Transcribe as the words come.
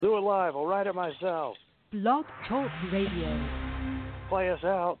it live. I'll write it myself. Blog Talk Radio. Play us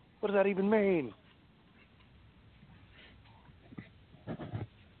out. What does that even mean?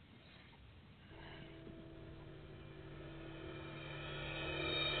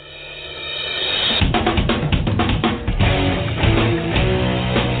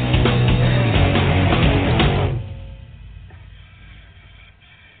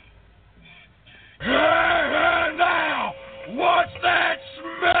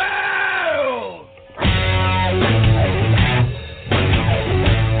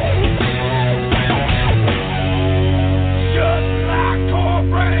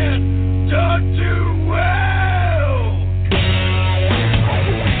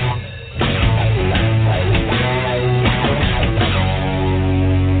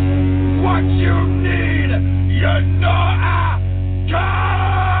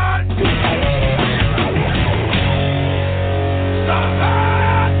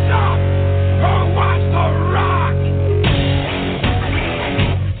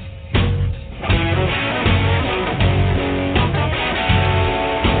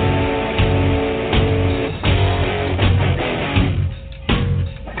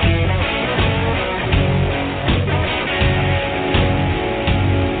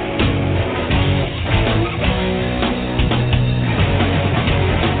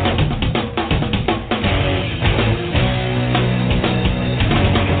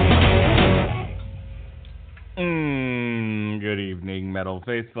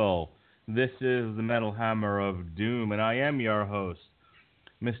 Faithful. This is the Metal Hammer of Doom, and I am your host,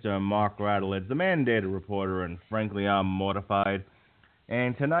 Mr. Mark Rattledge, the mandated reporter, and frankly, I'm mortified.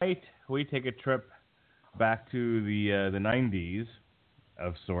 And tonight, we take a trip back to the 90s,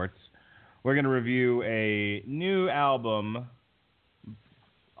 of sorts. We're going to review a new album,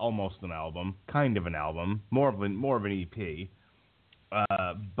 almost an album, kind of an album, more of an EP,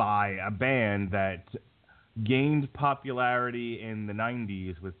 by a band that gained popularity in the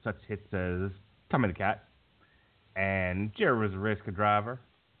 90s with such hits as Tommy the Cat and Jerry's Risk Driver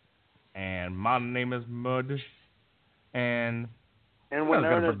and My Name is Mud and When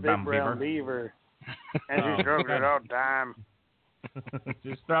Ernest Big Brown Beaver and you stroke it all the time.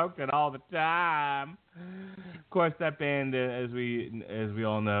 Just stroke it all the time. Of course, that band, as we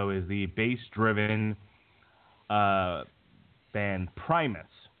all know, is the bass-driven band Primus.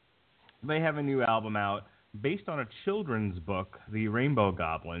 They have a new album out based on a children's book, The Rainbow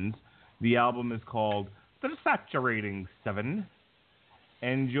Goblins. The album is called Desaturating Seven.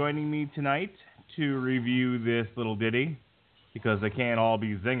 And joining me tonight to review this little ditty, because they can't all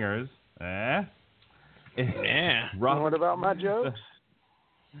be zingers, What about my jokes?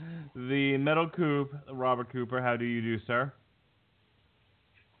 The Metal Coop, Robert Cooper. How do you do, sir?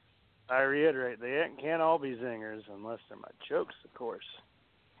 I reiterate, they can't all be zingers unless they're my jokes, of course.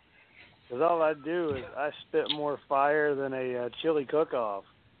 Because all I do is I spit more fire than a chili cook-off.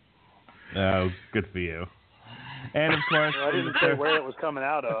 Oh, good for you. And, of course... I didn't say where it was coming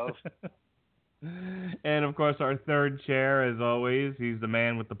out of. And, of course, our third chair, as always, he's the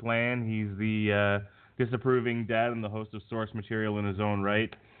man with the plan. He's the disapproving dad and the host of Source Material in his own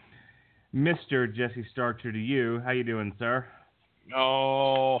right. Mr. Jesse Starcher to you. How you doing, sir?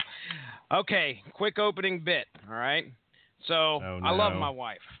 Oh, okay. Quick opening bit, all right? So, no. I love my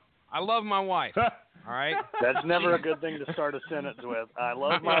wife. All right? That's never a good thing to start a sentence with. I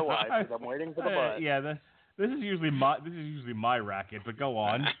love my wife, because I'm waiting for the butt. Yeah, this is usually my racket, but go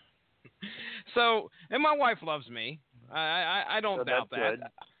on. So, and my wife loves me. I don't doubt that. Good.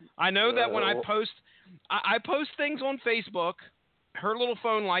 I know that when I post things on Facebook, her little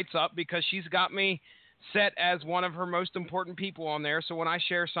phone lights up because she's got me set as one of her most important people on there. So when I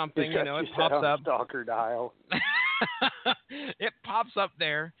share something, it pops up. Stalker dial. It pops up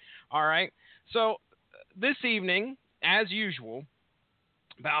there. All right. So this evening, as usual,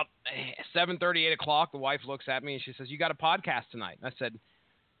 about 7:30, 8 o'clock, the wife looks at me and she says, "You got a podcast tonight?" I said,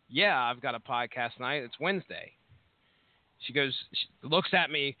 "Yeah, I've got a podcast tonight. It's Wednesday." She looks at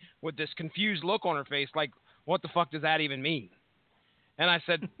me with this confused look on her face, like, "What the fuck does that even mean?" And I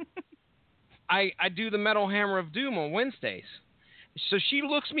said, I do the Metal Hammer of Doom on Wednesdays. So she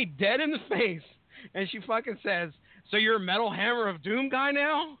looks me dead in the face and she fucking says, "So you're a Metal Hammer of Doom guy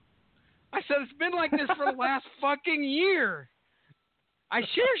now?" I said, "It's been like this for the last fucking year. I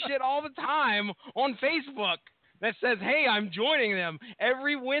share shit all the time on Facebook that says, hey, I'm joining them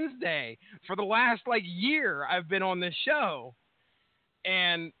every Wednesday for the last year I've been on this show."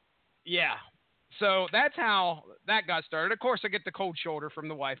 And yeah, so that's how that got started. Of course, I get the cold shoulder from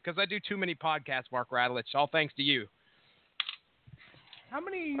the wife because I do too many podcasts, Mark Rattledge. All thanks to you. How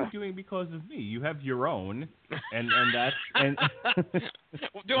many are you doing because of me? You have your own, and that's and.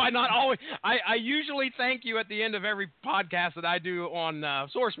 Do I not always? I usually thank you at the end of every podcast that I do on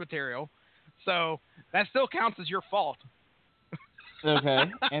source material, so that still counts as your fault.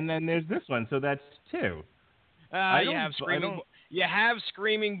 Okay, and then there's this one, so that's 2. You have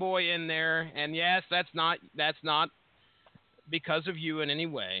Screaming Boy in there, and yes, that's not because of you in any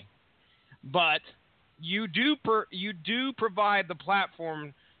way, but you do provide the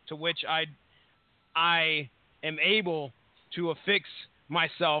platform to which I am able to affix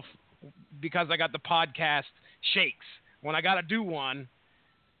myself because I got the podcast shakes. When I got to do one,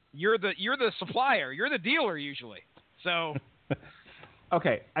 you're the supplier, you're the dealer usually. So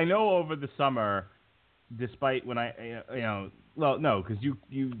okay, I know over the summer, despite when I because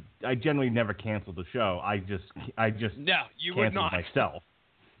I generally never canceled the show. I just no, you canceled would not myself.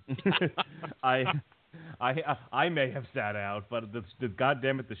 I may have sat out, but the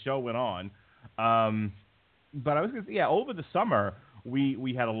goddamn it, the show went on. But I was gonna say, over the summer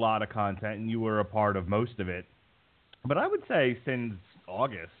we had a lot of content, and you were a part of most of it. But I would say since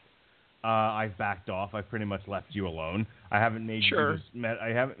August, I've backed off. I've pretty much left you alone. I haven't made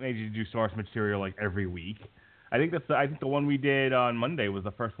you do source material like every week. I think the one we did on Monday was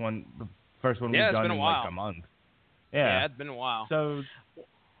the first one. The first one we've done in like a month. Yeah, it's been a while. So.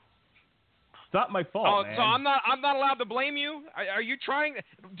 It's not my fault, man. So I'm not allowed to blame you? Are you trying?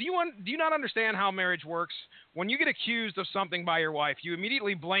 Do you not understand how marriage works? When you get accused of something by your wife, you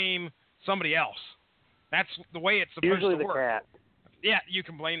immediately blame somebody else. That's the way it's supposed Usually to work. Usually the cat. Yeah, you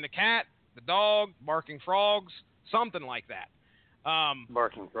can blame the cat, the dog, barking frogs, something like that.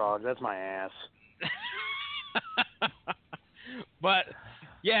 Barking frogs, that's my ass. But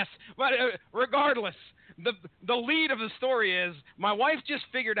yes, regardless. The lead of the story is my wife just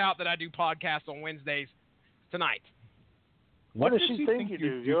figured out that I do podcasts on Wednesdays tonight. What does she think you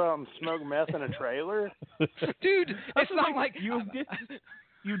do? Go out and smoke meth in a trailer? Dude, it's not like you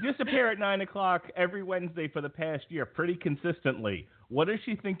disappear at 9 o'clock every Wednesday for the past year pretty consistently. What does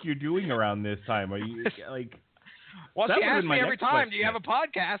she think you're doing around this time? Are you like? Well, she asks me every time, "Do you have a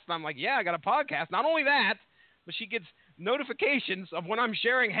podcast?" And I'm like, "Yeah, I got a podcast." Not only that, but she gets notifications of when I'm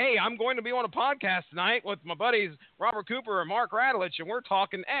sharing, "Hey, I'm going to be on a podcast tonight with my buddies Robert Cooper and Mark Radulich, and we're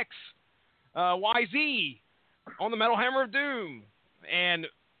talking X, YZ on the Metal Hammer of Doom." And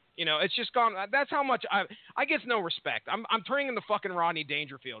it's just gone. That's how much I get no respect. I'm turning into fucking Rodney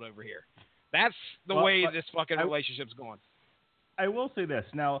Dangerfield over here. That's the way this fucking relationship's going. I will say this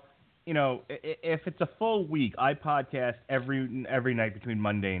now. If it's a full week, I podcast every night between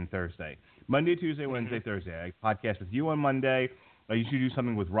Monday and Thursday. Monday, Tuesday, Wednesday, Thursday. I podcast with you on Monday. I usually do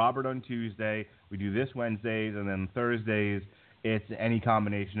something with Robert on Tuesday. We do this Wednesdays, and then Thursdays, it's any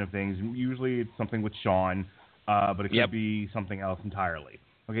combination of things. Usually it's something with Sean, but it could be something else entirely.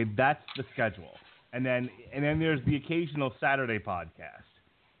 Okay, that's the schedule. And then there's the occasional Saturday podcast,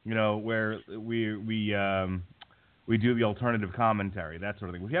 where we do the alternative commentary, that sort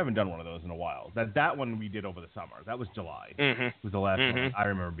of thing. We haven't done one of those in a while. That one we did over the summer. That was July. Was the last one I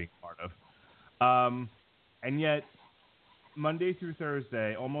remember being part of. And yet, Monday through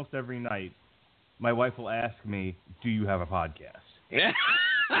Thursday, almost every night, my wife will ask me, "Do you have a podcast?" Yeah.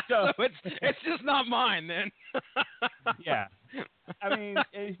 So it's just not mine then. Yeah. I mean,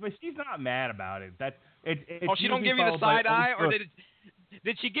 but she's not mad about it. She don't give you the side eye, or did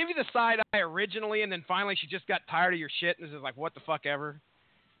she give you the side eye originally, and then finally she just got tired of your shit and is just like, "What the fuck ever"?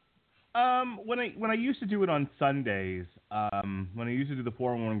 When I used to do it on Sundays, when I used to do the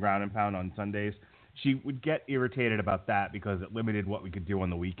 4-1 ground and pound on Sundays, she would get irritated about that because it limited what we could do on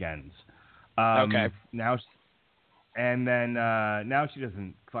the weekends. Okay. Now she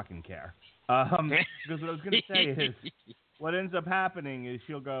doesn't fucking care. Because what I was going to say is, what ends up happening is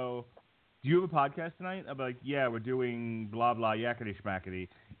she'll go, "Do you have a podcast tonight?" I'll be like, "Yeah, we're doing blah blah yakety schmackety,"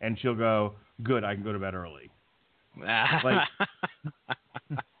 and she'll go, "Good, I can go to bed early." Like.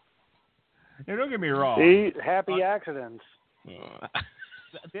 Don't get me wrong. See, happy accidents.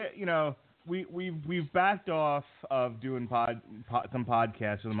 We've backed off of doing some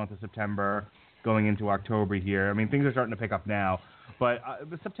podcasts for the month of September, going into October here. I mean, things are starting to pick up now, but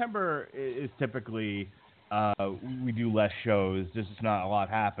the September is typically we do less shows. There's just not a lot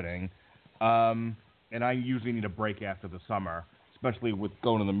happening, and I usually need a break after the summer, especially with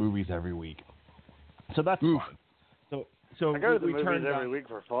going to the movies every week. So that's fun. So I go to the movies every week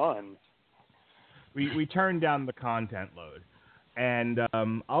for fun. We turn down the content load, and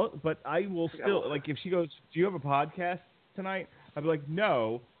but I will still, like, if she goes, "Do you have a podcast tonight?" I'd be like,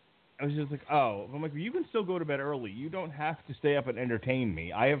 "No." I was just like, "Oh." I'm like, "You can still go to bed early. You don't have to stay up and entertain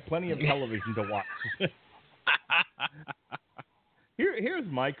me. I have plenty of television to watch." Here's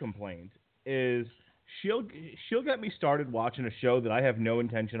my complaint is she'll get me started watching a show that I have no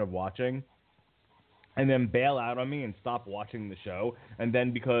intention of watching, and then bail out on me and stop watching the show. And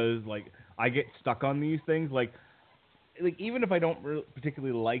then because like I get stuck on these things, like even if I don't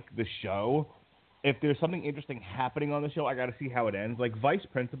particularly like the show, if there's something interesting happening on the show, I got to see how it ends. Like Vice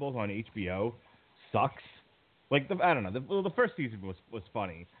Principals on HBO sucks. Like I don't know. The first season was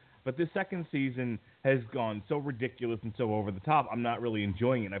funny, but the second season has gone so ridiculous and so over the top. I'm not really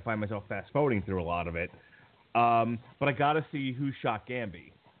enjoying it. And I find myself fast forwarding through a lot of it. But I got to see Who Shot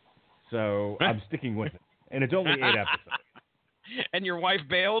Gamby, so I'm sticking with it. And it's only 8 episodes. And your wife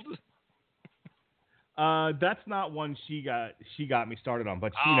bailed? That's not one she got me started on,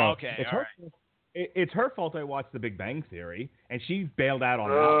 but okay, it's her fault I watched The Big Bang Theory, and she bailed out on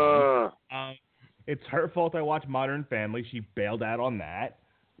that one. It's her fault I watched Modern Family. She bailed out on that.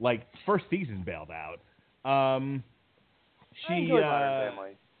 Like, first season bailed out. I enjoy Modern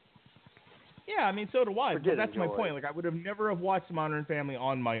Family. Yeah, I mean, so do I. But that's my point. Like, I would have never have watched Modern Family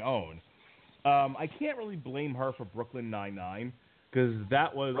on my own. I can't really blame her for Brooklyn Nine-Nine, because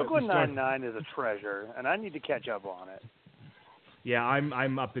that was... Brooklyn Nine-Nine is a treasure, and I need to catch up on it. Yeah,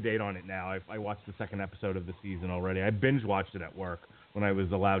 I'm up to date on it now. I watched the second episode of the season already. I binge watched it at work when I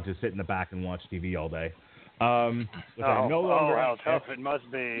was allowed to sit in the back and watch TV all day. How tough it must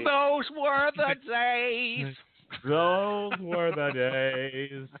be. Those were the days. Those were the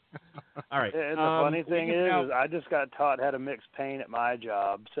days. All right. And the funny thing is I just got taught how to mix paint at my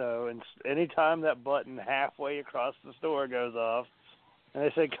job. So anytime that button halfway across the store goes off, and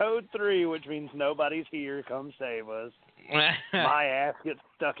they say code 3, which means nobody's here, come save us, my ass gets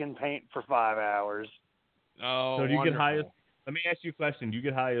stuck in paint for 5 hours. Oh, so do you wonderful. get high as? Let me ask you a question. Do you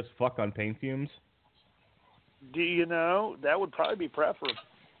get high as fuck on paint fumes? Do you know? That would probably be preferable.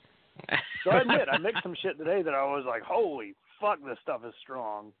 So I admit, I mixed some shit today that I was like, holy fuck, this stuff is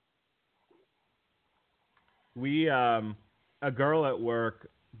strong. We, a girl at work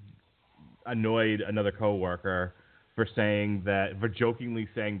annoyed another coworker for jokingly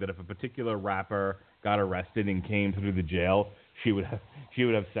saying that if a particular rapper got arrested and came through the jail, she would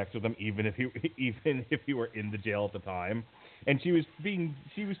have sex with him even if he were in the jail at the time. And she was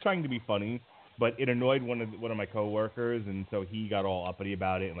trying to be funny, but it annoyed one of my coworkers, and so he got all uppity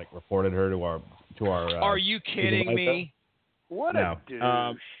about it and like reported her to our. Are you kidding me? What a douche!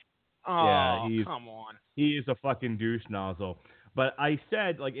 Yeah, come on. He is a fucking douche nozzle. But I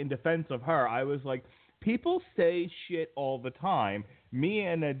said, like, in defense of her, I was like, people say shit all the time. Me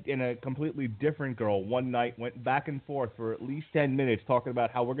and a completely different girl one night went back and forth for at least 10 minutes talking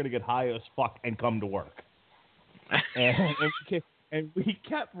about how we're gonna get high as fuck and come to work. And we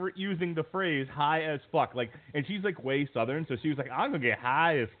kept using the phrase "high as fuck," like, and she's like way Southern, so she was like, "I'm gonna get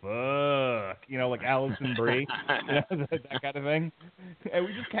high as fuck," like Alison Brie, that kind of thing. And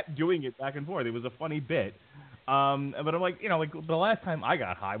we just kept doing it back and forth. It was a funny bit. But I'm like, like the last time I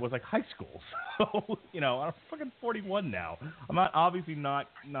got high was like high school, so I'm fucking 41 now. I'm obviously not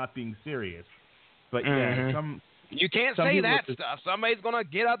being serious, but yeah, you can't say that stuff. Somebody's gonna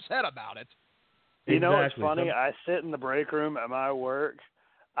get upset about it. You know what's funny? I sit in the break room at my work.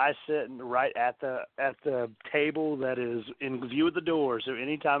 I sit right at the table that is in view of the door. So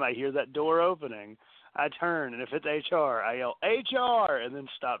anytime I hear that door opening, I turn, and if it's HR, I yell HR, and then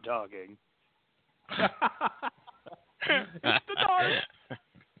stop talking. It's the dark.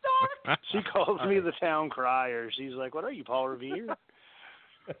 She calls me the town crier. She's like, "What are you, Paul Revere?"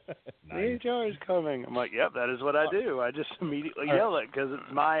 Nice. The HR is coming. I'm like, "Yep, that is what I do. I just immediately yell it because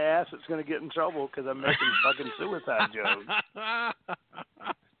it's my ass that's going to get in trouble because I'm making fucking suicide jokes."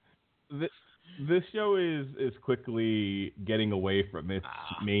 This show is quickly getting away from its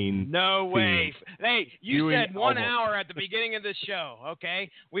main. No way. theme. Hey, you said 1 hour at the beginning of this show, okay?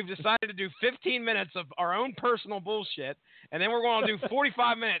 We've decided to do 15 minutes of our own personal bullshit, and then we're going to do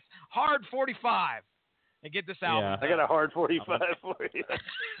 45 minutes, hard 45, and get this album. Yeah. I got a hard 45 for you.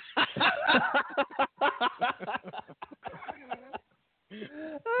 It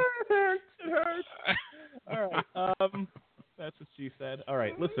hurts. All right. That's what she said. All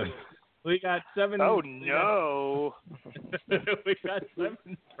right, listen. We got 7. Oh no! We got 7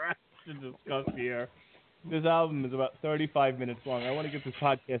 tracks to discuss here. This album is about 35 minutes long. I want to get this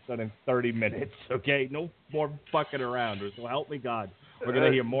podcast done in 30 minutes. Okay, no more fucking around. So help me God, we're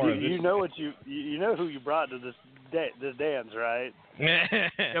gonna hear more of this. You know what you know who you brought to this dance, right?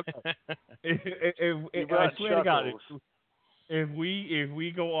 I swear to God, if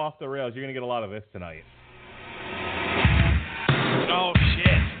we go off the rails, you're gonna get a lot of this tonight. Oh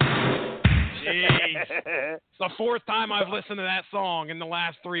shit! Jeez. It's the 4th time I've listened to that song in the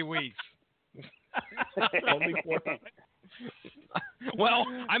last 3 weeks. Only 4 times. Well,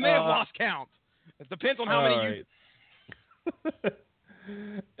 I may have lost count. It depends on how many you...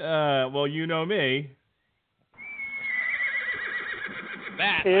 well, you know me.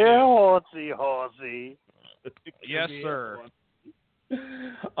 That. Yeah, horsey. Yes, sir.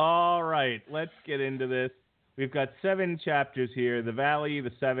 All right, let's get into this. We've got 7 chapters here: the Valley,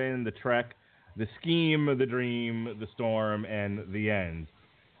 the Seven, the Trek, the Scheme, the Dream, the Storm, and the End.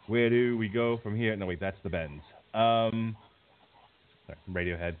 Where do we go from here? No, wait, that's the Bends. Sorry,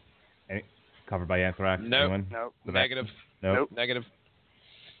 Radiohead. Covered by Anthrax? Nope. Anyone? Nope. Negative. Nope. Negative.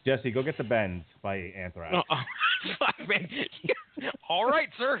 Jesse, go get the Bends by Anthrax. Fuck, man. All right,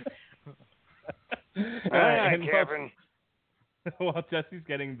 sir. All right, Kevin. Well, Jesse's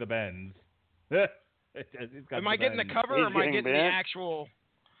getting the Bends. Am I getting the cover or am I getting the actual...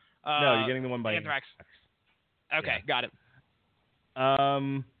 no, you're getting the one by Anthrax. Okay, got it.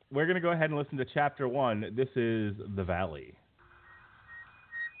 We're going to go ahead and listen to Chapter 1. This is The Valley.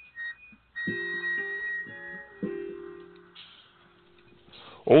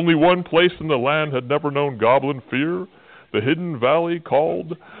 Only one place in the land had never known goblin fear, the hidden valley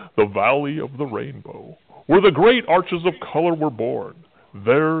called the Valley of the Rainbow, where the great arches of color were born.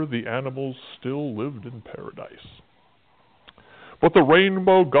 There the animals still lived in paradise. But the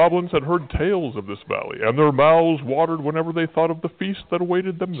Rainbow Goblins had heard tales of this valley, and their mouths watered whenever they thought of the feast that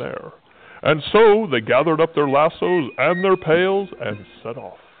awaited them there. And so they gathered up their lassos and their pails and set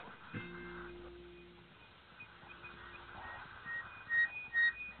off.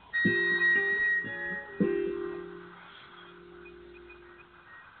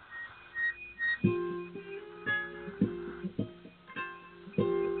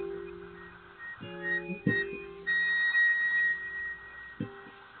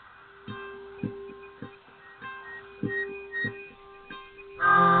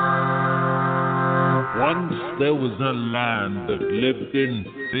 Once there was a land that lived in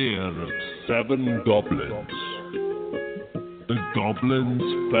fear of 7 goblins. The goblins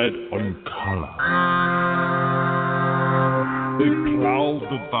fed on color. They plowed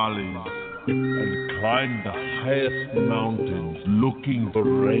the valleys and climbed the highest mountains looking for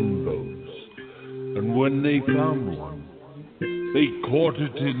rainbows. And when they found one, they caught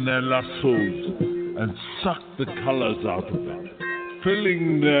it in their lassos and sucked the colors out of it,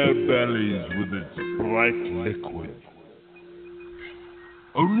 filling their bellies with its bright liquid.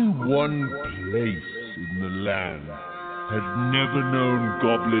 Only one place in the land had never known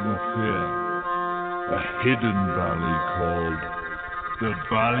goblin fear, a hidden valley called the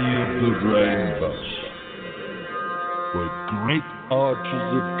Valley of the Rainbow, where great arches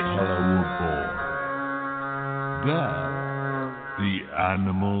of color were born. There, the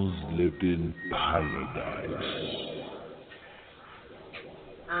animals lived in paradise.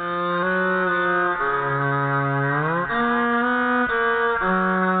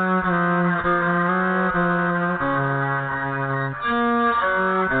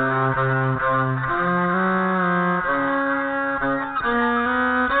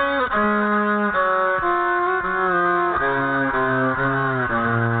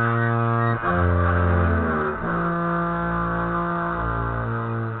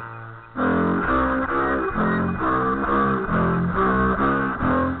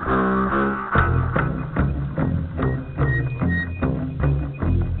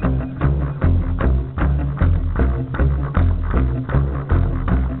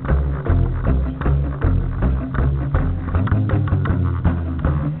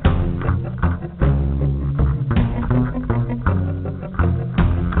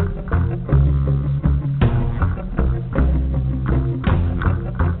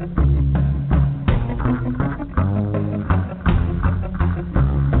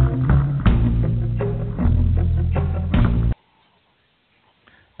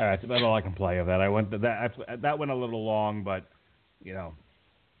 That's about all I can play of that. That went a little long, but you know,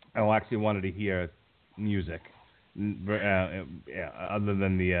 I actually wanted to hear music, other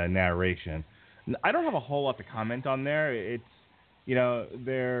than the narration. I don't have a whole lot to comment on there. It's, you know,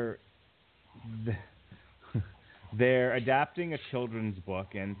 they're adapting a children's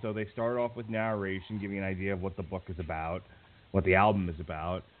book, and so they start off with narration, giving an idea of what the book is about, what the album is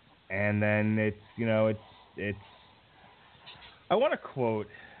about, and then it's I want to quote,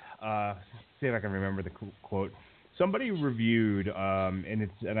 see if I can remember the quote. Somebody reviewed, and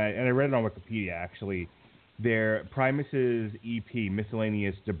I read it on Wikipedia actually, their Primus's EP,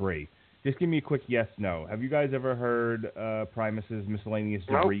 Miscellaneous Debris. Just give me a quick yes/no. Have you guys ever heard Primus's Miscellaneous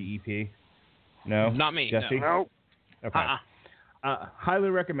Debris EP? No? Not me. Jesse? No. Okay. Highly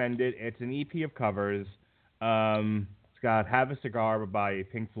recommend it. It's an EP of covers. It's got Have a Cigar by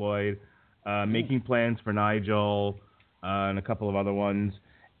Pink Floyd, Making Plans for Nigel, and a couple of other ones.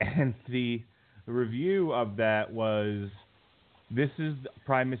 And the review of that was, this is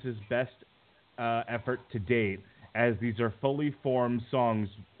Primus's best effort to date, as these are fully formed songs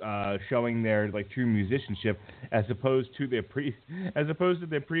showing their true musicianship, as opposed to their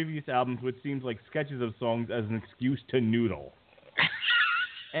previous albums, which seems like sketches of songs as an excuse to noodle.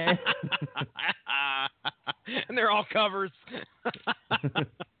 And they're all covers.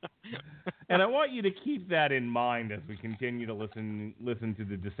 And I want you to keep that in mind as we continue to listen to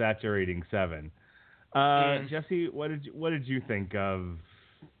the Desaturating Seven. Jesse, what did you think of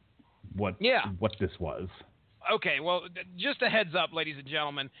what this was? Okay, well, just a heads up, ladies and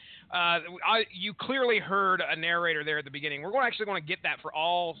gentlemen. You clearly heard a narrator there at the beginning. We're actually going to get that for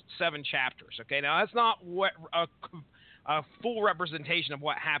all 7 chapters. Okay, now that's not a full representation of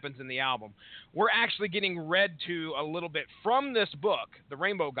what happens in the album. We're actually getting read to a little bit from this book, The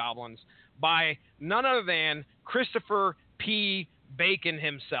Rainbow Goblins, by none other than Christopher P. Bacon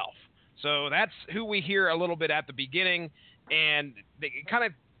himself. So that's who we hear a little bit at the beginning, and it kind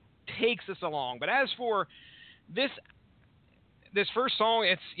of takes us along. But as for this first song,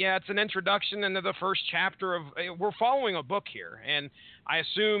 it's an introduction into the first chapter of. We're following a book here, and I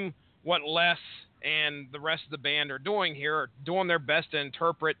assume what Les and the rest of the band are doing here are doing their best to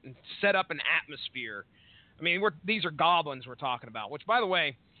interpret and set up an atmosphere. I mean, these are goblins we're talking about. Which, by the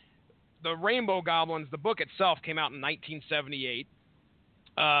way, the Rainbow Goblins, the book itself came out in 1978,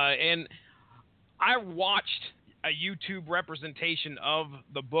 and I watched a YouTube representation of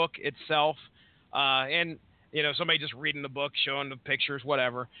the book itself, and somebody just reading the book, showing the pictures,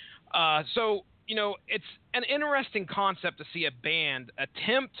 whatever. So it's an interesting concept to see a band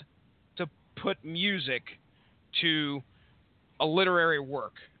attempt to put music to a literary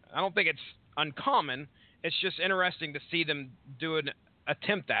work. I don't think it's uncommon. It's just interesting to see them do an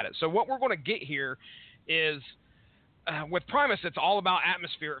attempt at it. So what we're going to get here is, with Primus, it's all about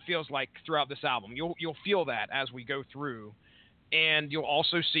atmosphere, it feels like, throughout this album. You'll feel that as we go through. And you'll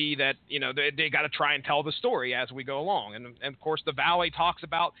also see that, they got to try and tell the story as we go along. And of course, the Valley talks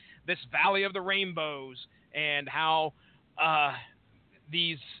about this Valley of the Rainbows and how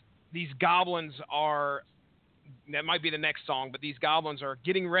these goblins are, that might be the next song, but these goblins are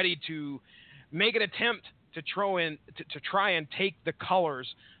getting ready to make an attempt to try and take the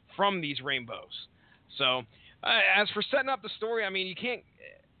colors from these rainbows. So as for setting up the story, I mean,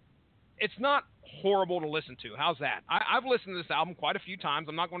 it's not horrible to listen to. How's that? I've listened to this album quite a few times.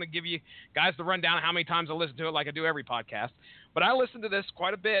 I'm not going to give you guys the rundown of how many times I listen to it like I do every podcast, but I listened to this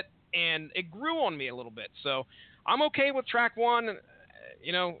quite a bit, and it grew on me a little bit. So I'm okay with track 1.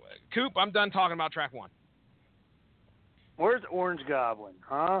 Coop, I'm done talking about track 1. Where's Orange Goblin,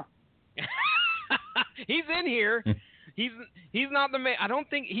 huh? He's in here. He's not the main. I don't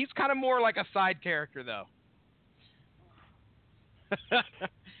think he's kind of more like a side character though.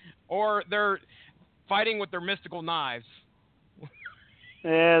 Or they're fighting with their mystical knives.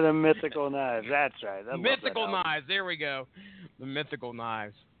 Yeah, the mythical knives. That's right. Mythical knives. There we go. The mythical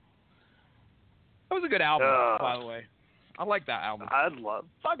knives. That was a good album, by the way. I like that album.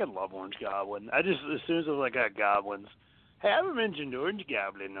 Fucking love Orange Goblin. As soon as I was like, goblins. Hey, I haven't mentioned Orange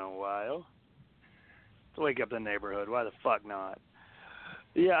Goblin in a while. To wake up the neighborhood. Why the fuck not?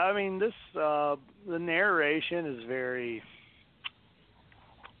 Yeah, I mean, the narration is very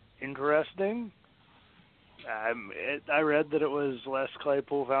interesting. I read that it was Les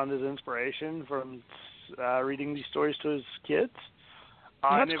Claypool found his inspiration from reading these stories to his kids.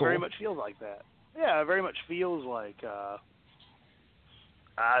 And it very much feels like that. Yeah, it very much feels like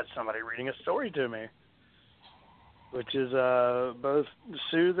somebody reading a story to me, which is both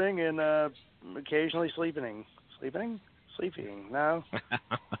soothing and occasionally sleeping. Sleeping? No.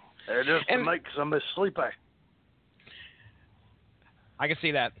 They're just to make somebody sleepy. I can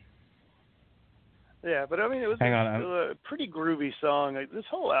see that. Yeah, but I mean, it was a pretty groovy song. Like, this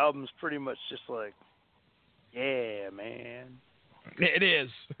whole album's pretty much just like, yeah, man. It is.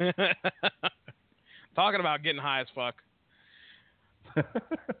 Talking about getting high as fuck.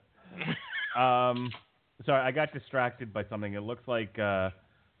 Sorry, I got distracted by something. It looks like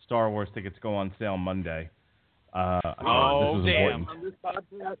Star Wars tickets go on sale Monday. Oh, damn. On this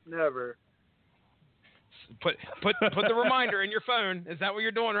podcast, never. Put the reminder in your phone. Is that what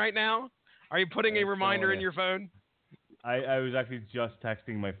you're doing right now? Are you putting a reminder in your phone? I was actually just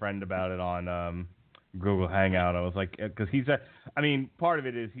texting my friend about it on Google Hangout. I was like, because part of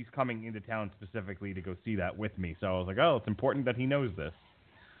it is he's coming into town specifically to go see that with me. So I was like, oh, it's important that he knows this.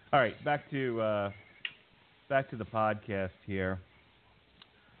 All right, back to the podcast here.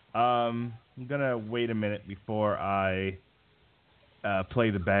 I'm gonna wait a minute before I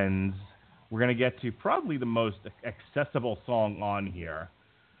play the bends. we're going to get to probably the most accessible song on here.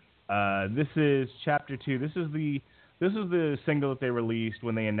 This is Chapter 2. This is the single that they released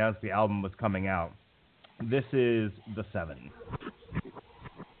when they announced the album was coming out. This is The Seven.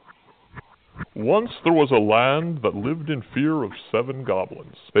 Once there was a land that lived in fear of 7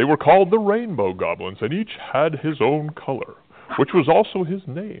 goblins. They were called the Rainbow Goblins, and each had his own color, which was also his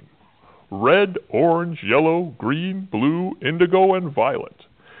name. Red, orange, yellow, green, blue, indigo, and violet.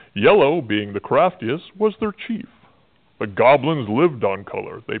 Yellow, being the craftiest, was their chief. The goblins lived on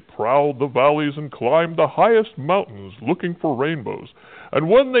color. They prowled the valleys and climbed the highest mountains looking for rainbows. And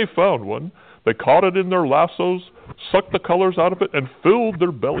when they found one, they caught it in their lassos, sucked the colors out of it, and filled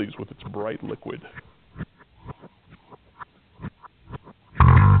their bellies with its bright liquid.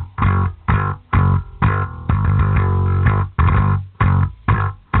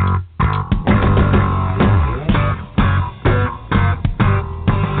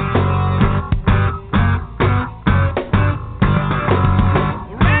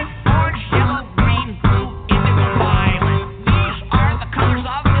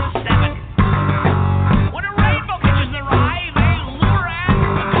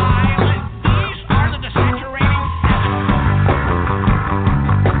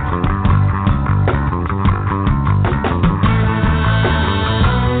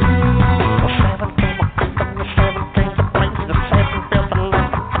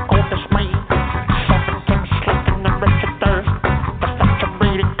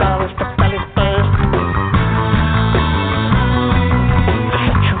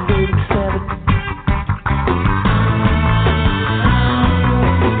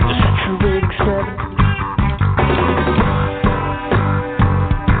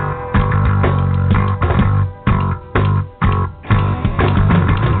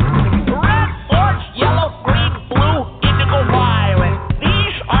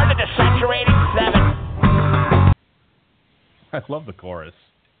 I love the chorus.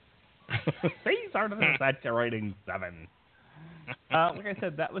 These are the Desaturating Seven. Like I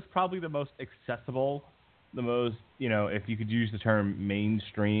said, that was probably the most accessible, the most, if you could use the term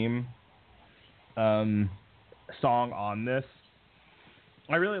mainstream song on this.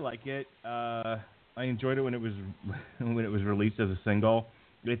 I really like it. I enjoyed it when it was released as a single.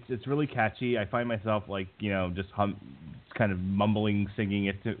 It's really catchy. I find myself just kind of mumbling, singing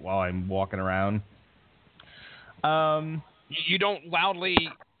it while I'm walking around. You don't loudly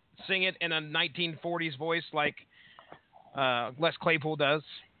sing it in a 1940s voice like Les Claypool does?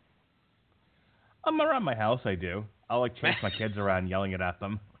 Around my house, I do. I'll chase my kids around yelling it at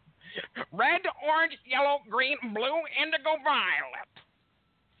them. Red, orange, yellow, green, blue, indigo,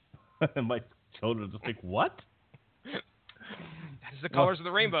 violet. And my children just think, what? That's the colors of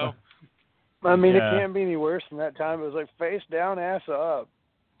the rainbow. I mean, It can't be any worse than that time. It was face down, ass up.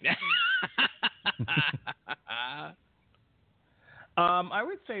 I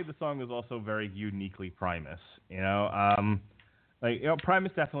would say the song is also very uniquely Primus.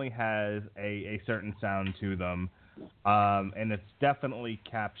 Primus definitely has a certain sound to them, and it's definitely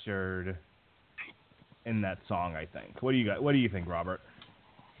captured in that song, I think. What do you think, Robert?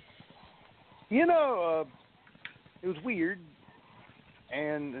 It was weird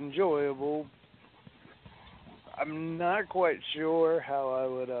and enjoyable. I'm not quite sure how I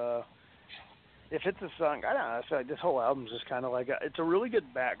would, if it's a song, I don't know, I feel like this whole album's just kind of it's a really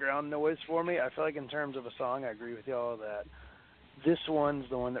good background noise for me. I feel like in terms of a song, I agree with y'all that this one's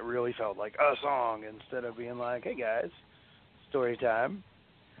the one that really felt like a song instead of being hey guys, story time.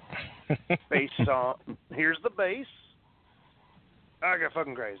 Bass song. Here's the bass. I got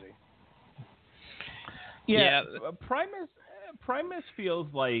fucking crazy. Yeah. Primus feels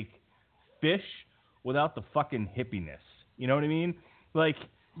like Fish without the fucking hippiness. You know what I mean?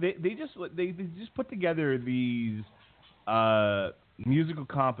 They just put together these musical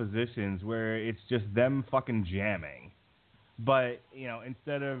compositions where it's just them fucking jamming. But,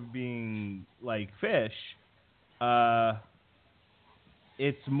 instead of being like Fish,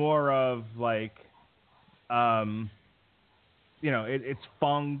 it's more of it's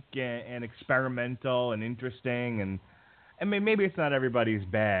funk and experimental and interesting, and maybe it's not everybody's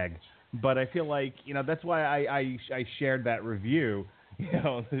bag, but I feel like that's why I shared that review.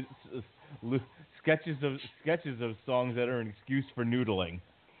 Sketches of songs that are an excuse for noodling.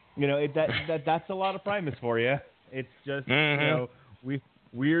 That's a lot of Primus for you. It's just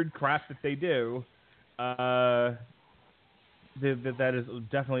weird crap that they do. That is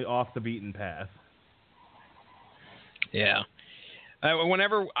definitely off the beaten path. Yeah.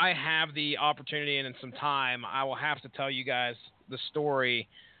 Whenever I have the opportunity and in some time, I will have to tell you guys the story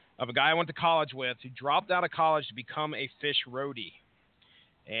of a guy I went to college with who dropped out of college to become a Fish roadie.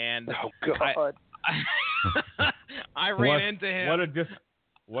 And Oh God! I ran into him.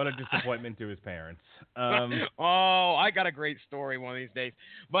 What a disappointment to his parents. Oh, I got a great story one of these days.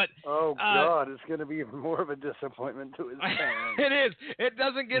 But oh God, it's going to be even more of a disappointment to his parents. It is. It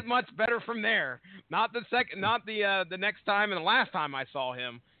doesn't get much better from there. Not the next time and the last time I saw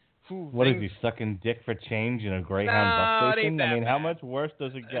him. What is he, sucking dick for change in a Greyhound bus station? I mean, how much worse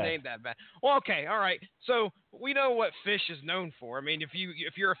does it get? It ain't that bad. Well, okay, all right. So we know what Fish is known for. I mean, if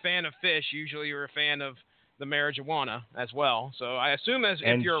you're a fan of Fish, usually you're a fan of the marijuana as well. So I assume if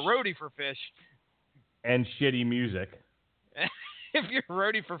you're a roadie for Fish. And shitty music. If you're a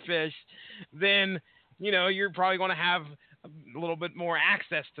roadie for Fish, then, you're probably going to have a little bit more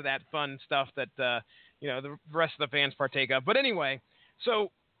access to that fun stuff that, the rest of the fans partake of. But anyway,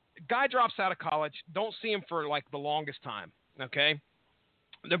 so guy drops out of college. Don't see him for, the longest time, okay?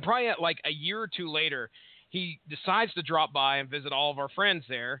 Then probably at, a year or two later, he decides to drop by and visit all of our friends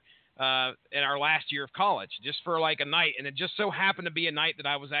there in our last year of college, just for, a night. And it just so happened to be a night that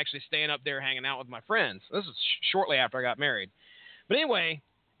I was actually staying up there hanging out with my friends. This is shortly after I got married. But anyway,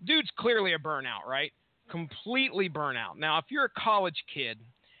 dude's clearly a burnout, right? Completely burnout. Now, if you're a college kid,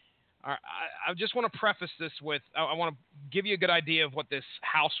 I just want to preface this with, I want to give you a good idea of what this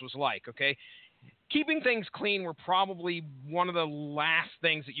house was like, okay? Keeping things clean were probably one of the last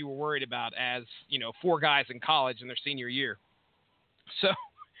things that you were worried about as, 4 guys in college in their senior year. So,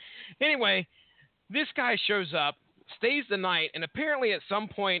 anyway, this guy shows up, stays the night, and apparently at some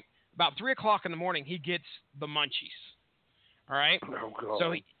point, about 3 o'clock in the morning, he gets the munchies. All right? Oh, God.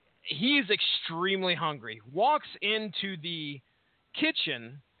 So he is extremely hungry. Walks into the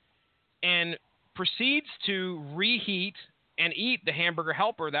kitchen and proceeds to reheat and eat the hamburger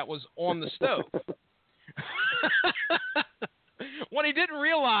helper that was on the stove. What he didn't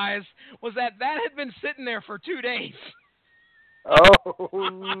realize was that had been sitting there for 2 days. Oh,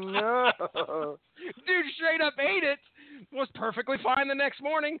 no. Dude straight up ate it, was perfectly fine the next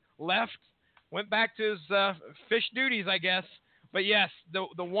morning, left, went back to his fish duties, I guess. But yes,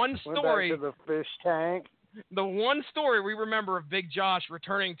 the one story... Went back to the fish tank. The one story we remember of Big Josh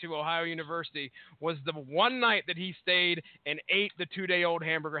returning to Ohio University was the one night that he stayed and ate the 2-day-old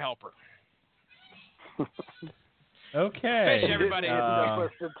hamburger helper. Okay. Fish, everybody. A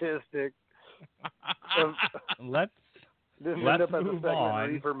statistic. Let's end up at the move segment on.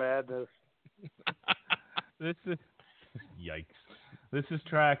 Reefer Madness. This is yikes. This is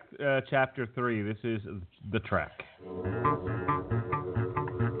chapter 3. This is the track.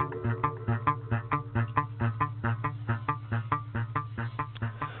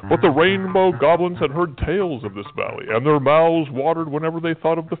 But the Rainbow Goblins had heard tales of this valley, and their mouths watered whenever they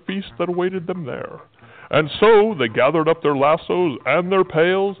thought of the feast that awaited them there. And so they gathered up their lassos and their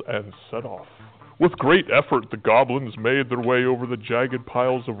pails and set off. With great effort, the goblins made their way over the jagged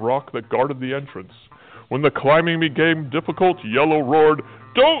piles of rock that guarded the entrance. When the climbing became difficult, Yellow roared,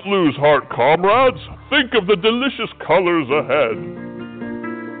 "Don't lose heart, comrades! Think of the delicious colors ahead!"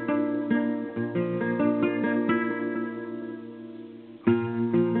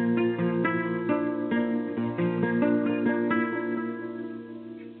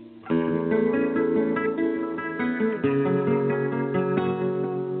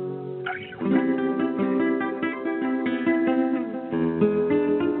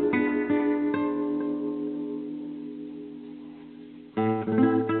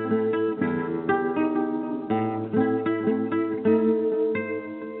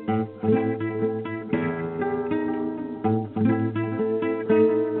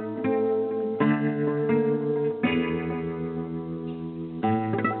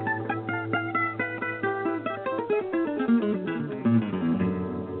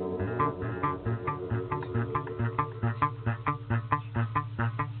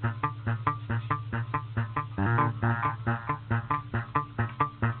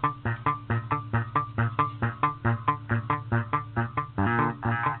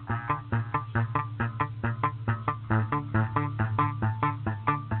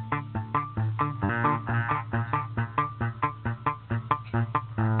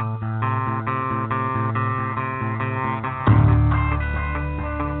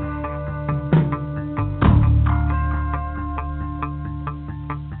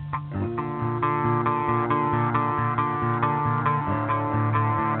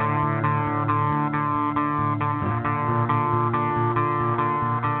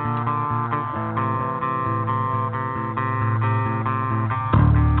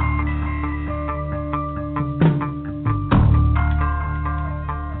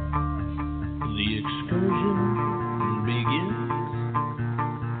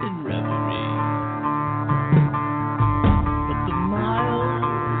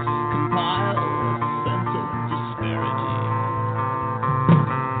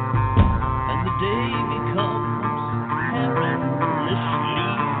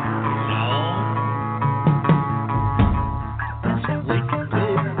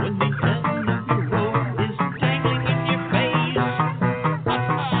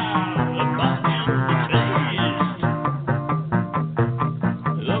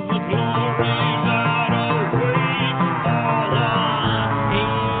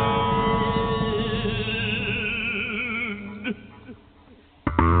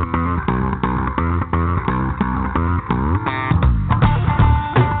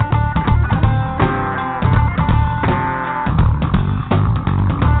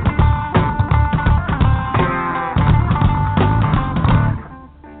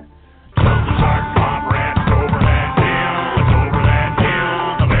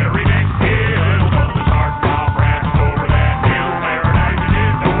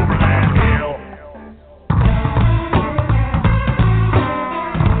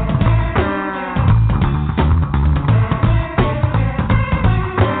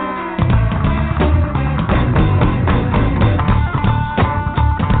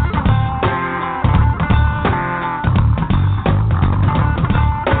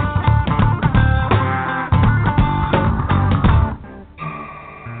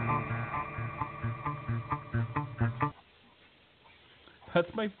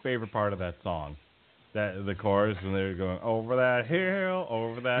 That's my favorite part of that song. That the chorus when they're going over that hill,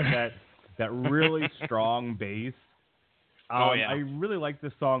 over that really strong bass. I really like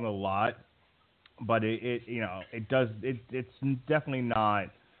this song a lot, but it's definitely not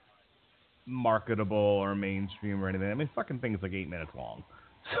marketable or mainstream or anything. I mean, fucking thing is like 8 minutes long.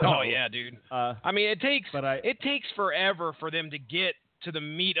 So, oh yeah, dude. I mean, it takes forever for them to get to the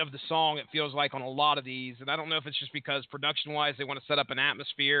meat of the song. It feels like on a lot of these, and I don't know if it's just because production-wise they want to set up an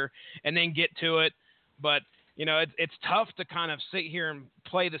atmosphere and then get to it. But it's tough to kind of sit here and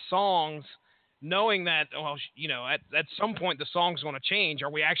play the songs, knowing that at some point the song's going to change. Are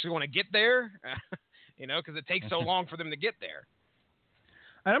we actually going to get there? Because it takes so long for them to get there.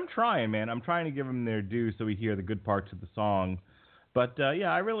 And I'm trying, man. I'm trying to give them their due so we hear the good parts of the song. But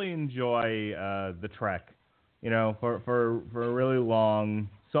I really enjoy the trek. For a really long,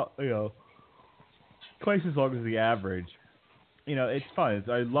 twice as long as the average. It's fun.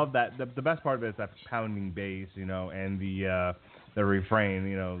 I love that. The best part of it is that pounding bass, and the refrain,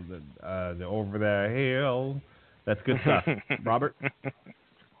 the over the hill. That's good stuff. Robert?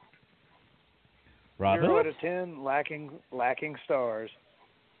 0 out of 10, lacking stars.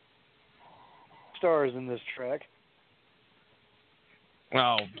 Stars in this track.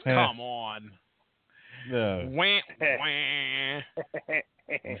 Oh, come on. Yeah. Wah, wah.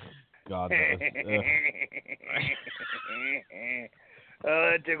 God,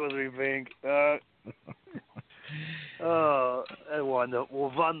 that tickles me pink.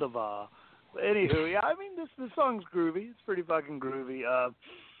 Wunderbar. Anywho, yeah, I mean, this song's groovy. It's pretty fucking groovy.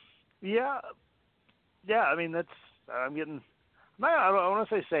 Yeah, I mean, I'm getting, I don't want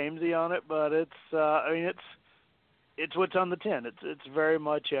to say samey on it, but it's what's on the tin. It's very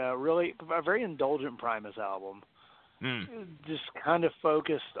much a very indulgent Primus album. Just kind of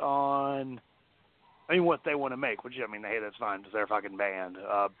focused on, what they want to make, which, hey, that's fine because they're a fucking band.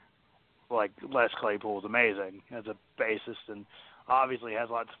 Like, Les Claypool's amazing as a bassist and obviously has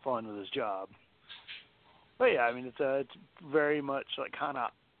lots of fun with his job. But, yeah, it's very much like kind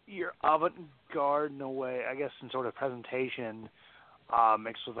of your avant-garde in a way, I guess, in sort of presentation,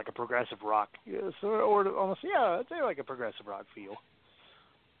 mixed with like a progressive rock, or almost, I'd say like a progressive rock feel.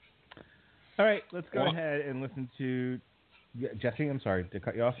 All right, let's go ahead and listen to Jesse. I'm sorry to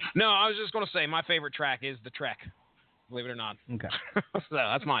cut you off. No, I was just going to say my favorite track is The Trek, believe it or not. Okay. So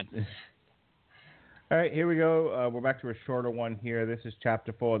that's mine. All right, here we go. We're back to a shorter one here. This is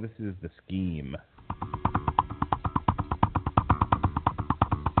Chapter 4. This is The Scheme.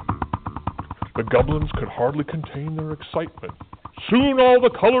 The goblins could hardly contain their excitement. Soon all the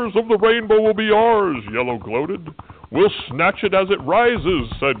colors of the rainbow will be ours, Yellow gloated. We'll snatch it as it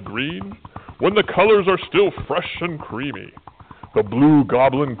rises, said Green, when the colors are still fresh and creamy. The blue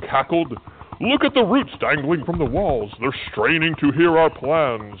goblin cackled. Look at the roots dangling from the walls. They're straining to hear our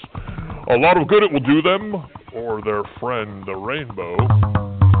plans. A lot of good it will do them, or their friend, the rainbow.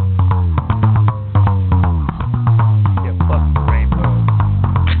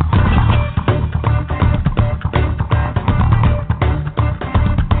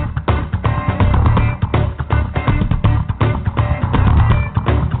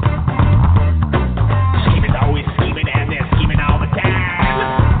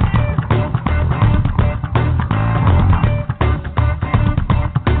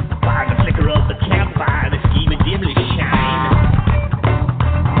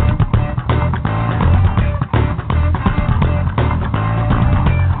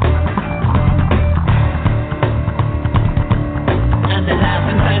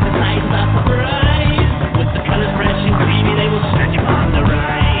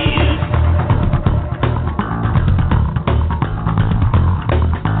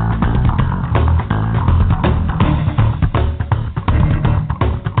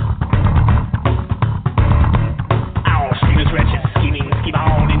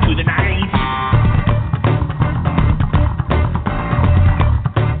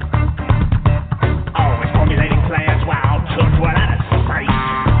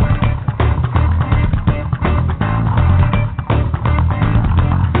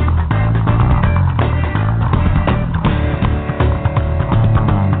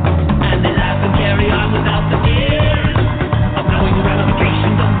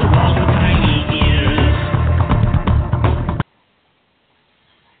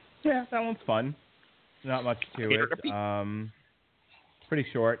 Fun. Not much to it. Pretty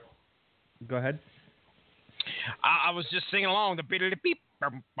short. Go ahead. I was just singing along the beep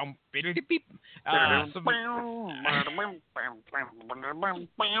bum bum beep.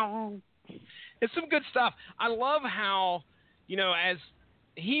 It's some good stuff. I love how, as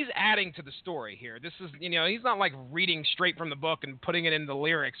he's adding to the story here. This is, he's not like reading straight from the book and putting it into the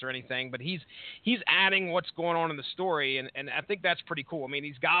lyrics or anything, but he's adding what's going on in the story, and I think that's pretty cool. I mean,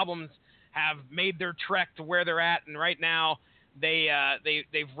 these goblins have made their trek to where they're at, and right now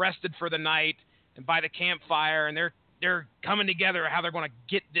they've rested for the night and by the campfire, and they're coming together how they're going to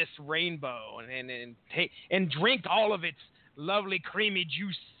get this rainbow and drink all of its lovely creamy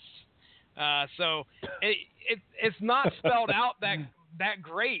juice. So it's not spelled out that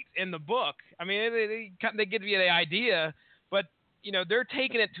great in the book. I mean, they give you the idea, but they're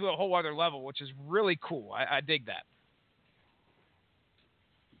taking it to a whole other level, which is really cool. I dig that.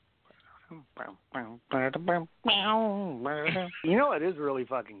 It is really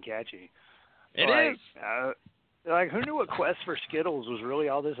fucking catchy. It is. Who knew a quest for Skittles was really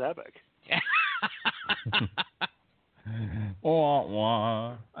all this epic? Wah,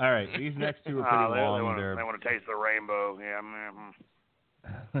 wah. All right, these next two are pretty long. They want to taste the rainbow. Yeah.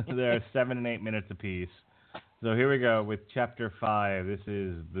 They're 7 and 8 minutes apiece. So here we go with Chapter 5. This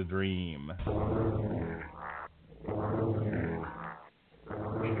is The Dream.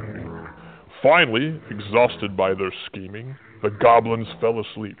 Finally, exhausted by their scheming, the goblins fell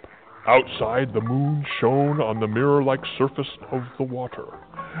asleep. Outside, the moon shone on the mirror-like surface of the water,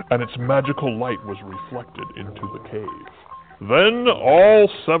 and its magical light was reflected into the cave. Then all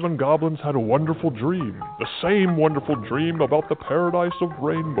 7 goblins had a wonderful dream, the same wonderful dream about the paradise of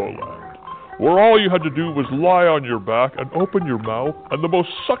Rainbow Land, where all you had to do was lie on your back and open your mouth, and the most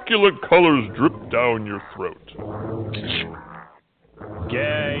succulent colors dripped down your throat.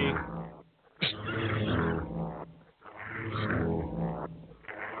 Gay.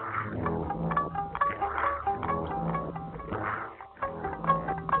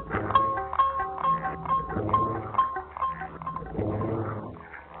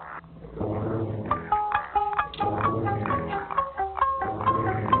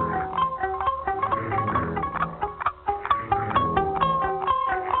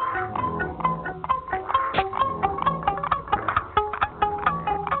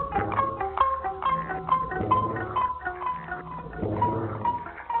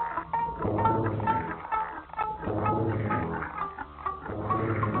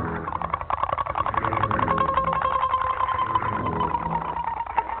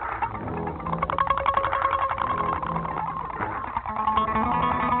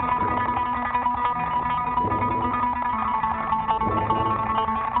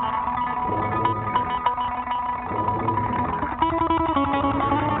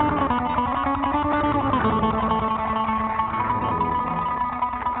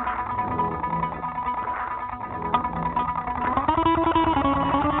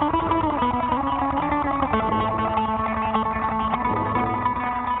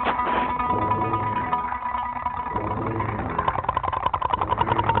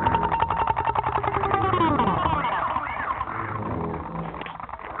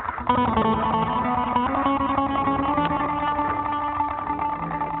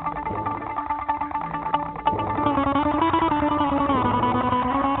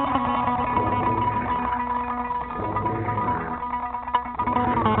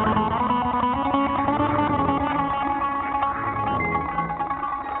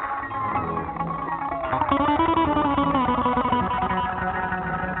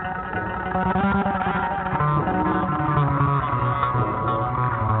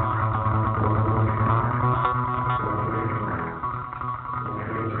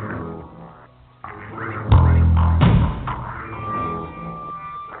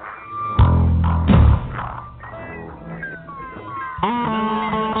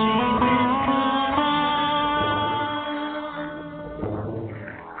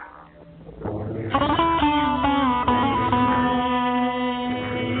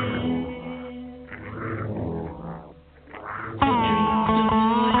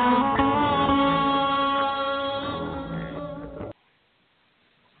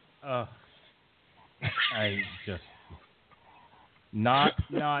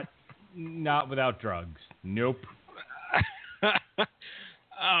 Not without drugs. Nope.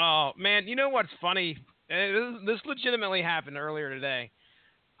 Oh, man, you know what's funny? This legitimately happened earlier today.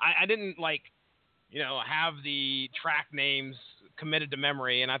 I didn't, have the track names committed to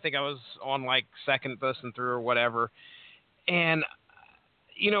memory, and I think I was on, second listen through or whatever. And,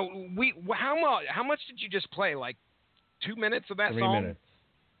 how much did you just play? 2 minutes of that 3 song? minutes.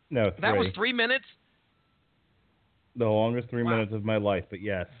 No, 3. That was 3 minutes? The longest 3 minutes of my life, but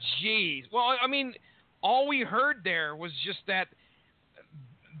yes. Jeez. Well, I mean, all we heard there was just that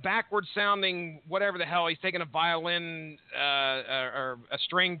backward sounding whatever the hell. He's taking a violin or a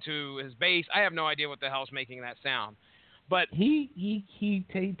string to his bass. I have no idea what the hell's making that sound. But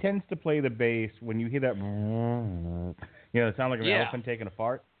he tends to play the bass when you hear that, it sounds like an elephant taking a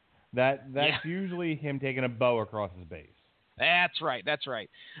fart. That's usually him taking a bow across his bass. That's right.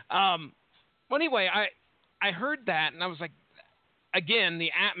 Well, anyway, I heard that, and I was like, again,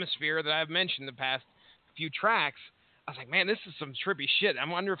 the atmosphere that I've mentioned the past few tracks, I was like, man, this is some trippy shit. I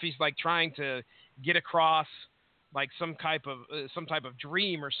wonder if he's like trying to get across like some type of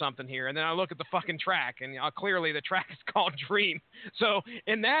dream or something here. And then I look at the fucking track, and clearly the track is called Dream. So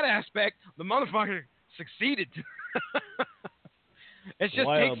in that aspect, the motherfucker succeeded. It just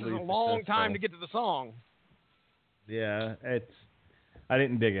takes us a long time to get to the song. Yeah, I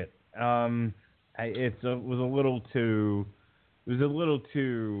didn't dig it. It was a little too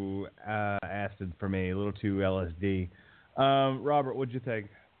acid for me, a little too LSD. Robert, what'd you think?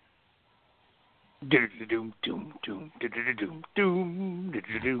 Yeah,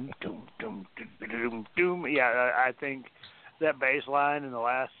 I think that bass line in the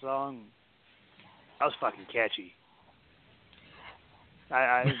last song, that was fucking catchy.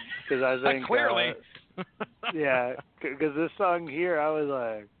 Because I think clearly, yeah, because this song here, I was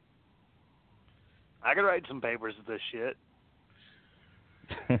like, I could write some papers with this shit.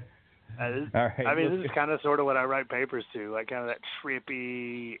 All right, I mean, this is kind of sort of what I write papers to, like kind of that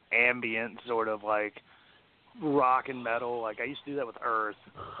trippy, ambient sort of like rock and metal. Like I used to do that with Earth.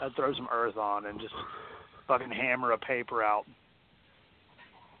 I'd throw some Earth on and just fucking hammer a paper out.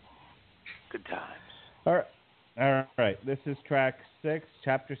 Good times. All right. This is track 6,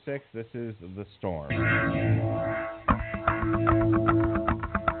 chapter 6. This is The Storm.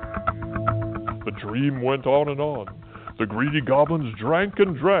 The dream went on and on. The greedy goblins drank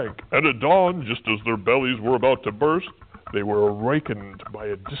and drank, and at dawn, just as their bellies were about to burst, they were awakened by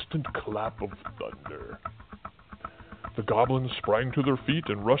a distant clap of thunder. The goblins sprang to their feet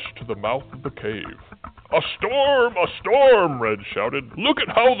and rushed to the mouth of the cave. "A storm! A storm!" Red shouted. "Look at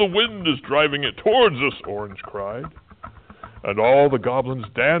how the wind is driving it towards us!" Orange cried. And all the goblins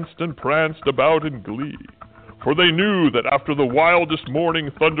danced and pranced about in glee, for they knew that after the wildest morning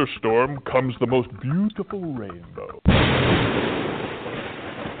thunderstorm comes the most beautiful rainbow.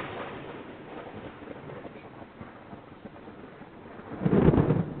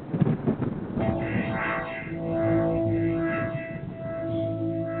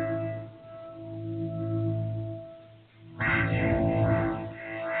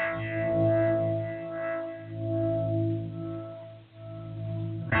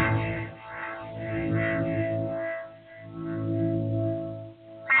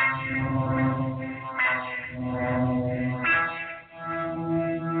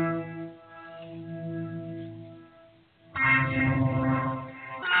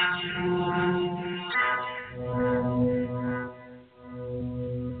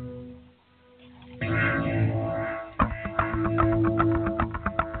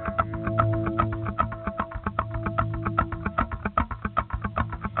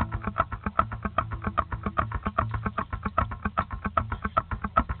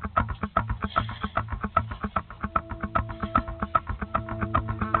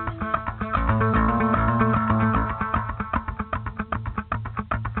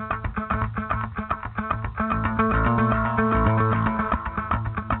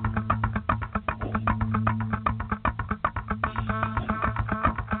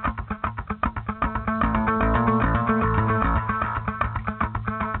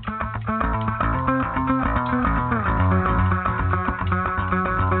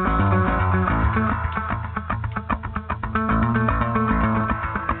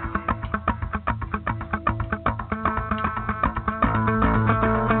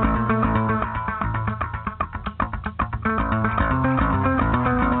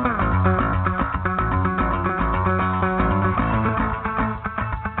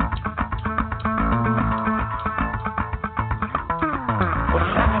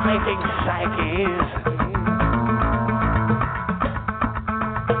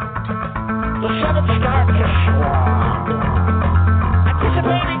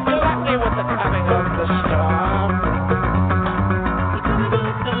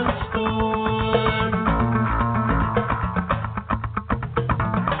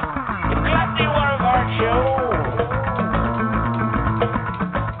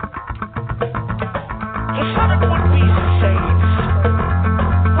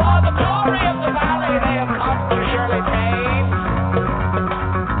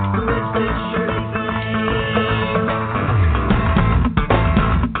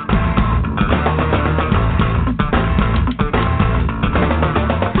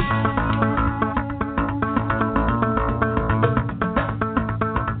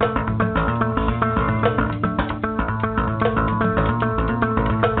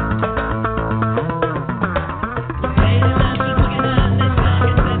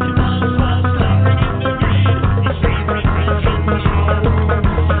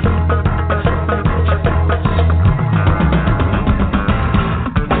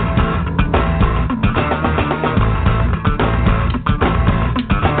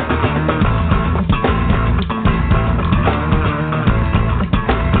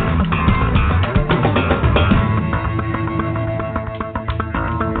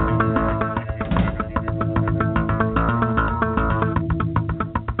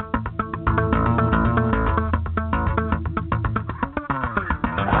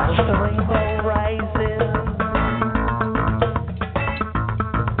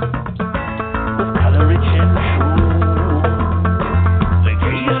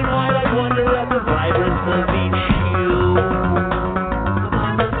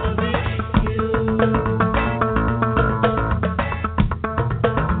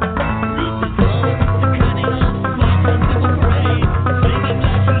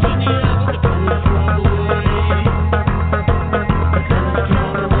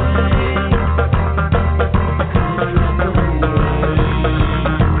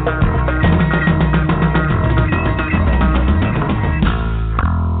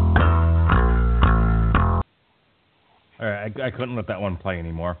 I couldn't let that one play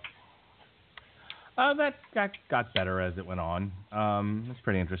anymore. That got better as it went on. It's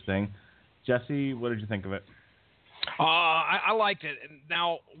pretty interesting. Jesse, what did you think of it? I liked it.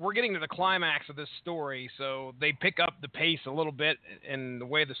 Now, we're getting to the climax of this story, so they pick up the pace a little bit in the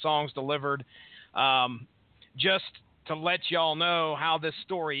way the song's delivered. Just to let y'all know how this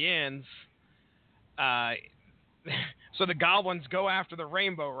story ends, so the goblins go after the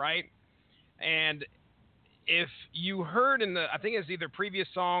rainbow, right? And if you heard in I think it's either previous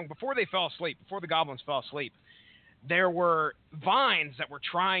song, before they fell asleep, before the goblins fell asleep, there were vines that were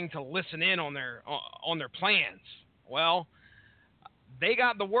trying to listen in on their plans. Well, they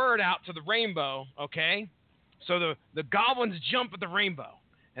got the word out to the rainbow, okay? So the goblins jump at the rainbow,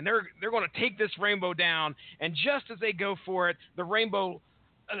 and they're going to take this rainbow down. And just as they go for it, the rainbow,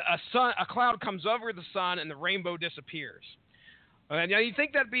 a cloud comes over the sun, and the rainbow disappears. Now you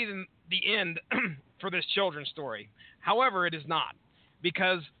think that'd be the end for this children's story. However, it is not,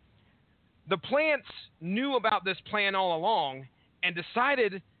 because the plants knew about this plan all along and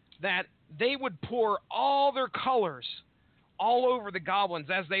decided that they would pour all their colors all over the goblins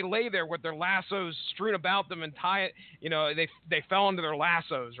as they lay there with their lassos strewn about them and tie it. They fell into their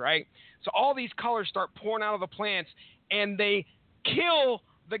lassos, right? So all these colors start pouring out of the plants, and they kill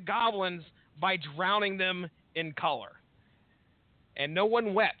the goblins by drowning them in color. And no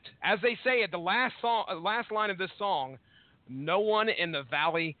one wept. As they say at the last line of this song, no one in the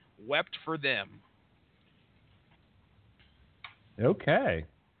valley wept for them. Okay.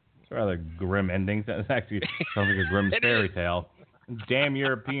 It's a rather grim ending. That actually sounds like a grim fairy tale. Damn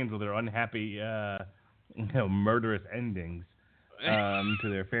Europeans with their unhappy, murderous endings to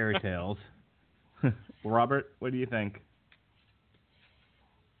their fairy tales. Robert, what do you think?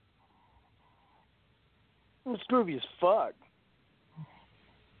 It's groovy as fuck.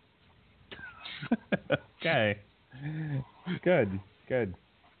 Okay. Good. Yeah,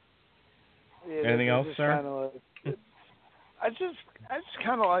 Anything else, sir? I just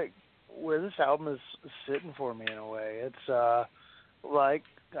kind of like where this album is sitting for me in a way. It's like,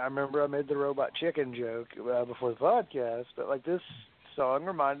 I remember I made the robot chicken joke before the podcast, but like this song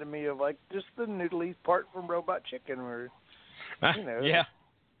reminded me of like just the noodly part from Robot Chicken, where yeah,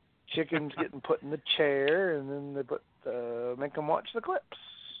 chickens getting put in the chair and then they make them watch the clips.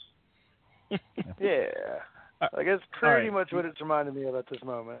 Yeah, I guess pretty much what it's reminded me of at this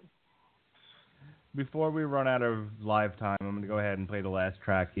moment. Before we run out of live time, I'm going to go ahead and play the last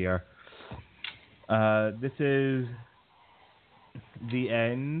track here. This is The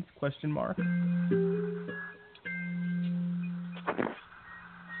End, ?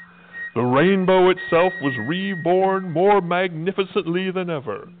 The rainbow itself was reborn more magnificently than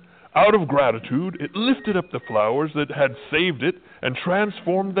ever. Out of gratitude, it lifted up the flowers that had saved it and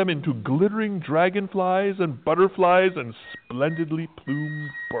transformed them into glittering dragonflies and butterflies and splendidly plumed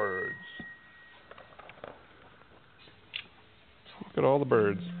birds. Look at all the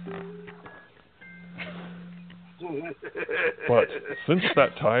birds. But since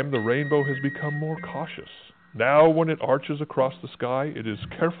that time, the rainbow has become more cautious. Now, when it arches across the sky, it is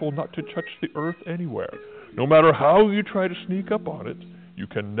careful not to touch the earth anywhere. No matter how you try to sneak up on it, you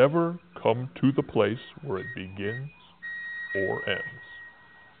can never come to the place where it begins or ends.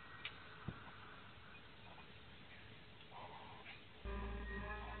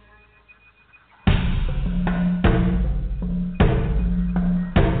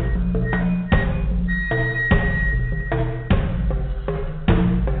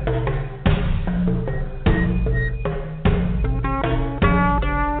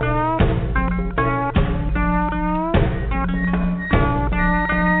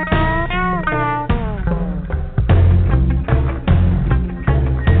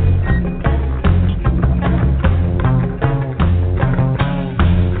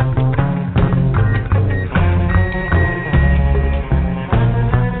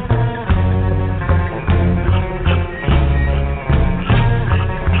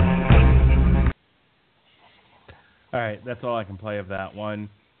 That's all I can play of that one.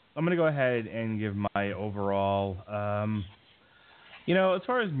 I'm going to go ahead and give my overall, as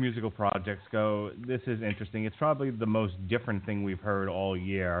far as musical projects go, this is interesting. It's probably the most different thing we've heard all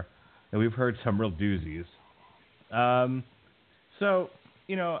year, and we've heard some real doozies.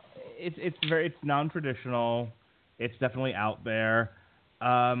 It's non-traditional. It's definitely out there.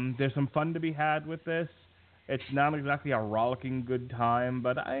 There's some fun to be had with this. It's not exactly a rollicking good time,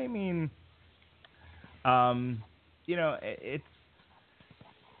 but I mean,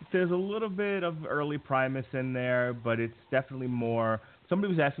 there's a little bit of early Primus in there, but it's definitely more.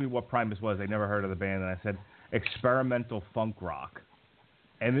 Somebody was asking me what Primus was. They never heard of the band, and I said experimental funk rock.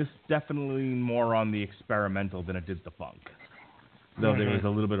 And this definitely more on the experimental than it did the funk. though there is a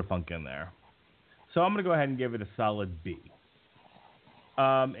little bit of funk in there. So I'm going to go ahead and give it a solid B.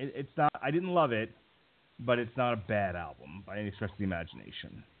 It's not. I didn't love it, but it's not a bad album by any stretch of the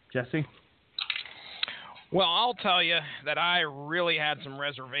imagination. Jesse? Well, I'll tell you that I really had some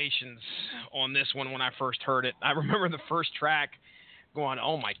reservations on this one when I first heard it. I remember the first track going,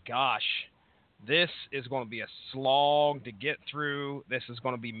 oh my gosh, this is going to be a slog to get through. This is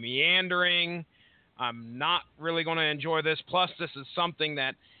going to be meandering. I'm not really going to enjoy this. Plus, this is something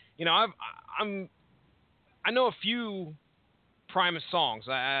that, you know, I know a few Primus songs.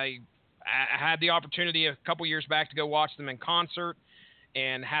 I had the opportunity a couple years back to go watch them in concert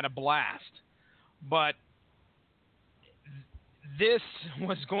and had a blast. But this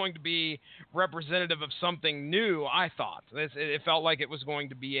was going to be representative of something new, I thought. It felt like it was going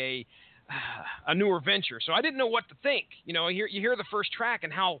to be a newer venture. So I didn't know what to think. You know, you hear the first track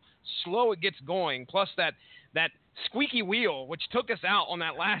and how slow it gets going, plus that squeaky wheel, which took us out on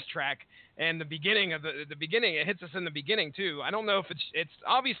that last track, and the beginning of the beginning, it hits us in the beginning too. I don't know if it's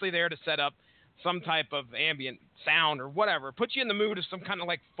obviously there to set up some type of ambient sound or whatever. It puts you in the mood of some kind of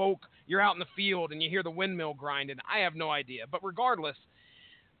like folk. You're out in the field and you hear the windmill grinding. I have no idea. But regardless,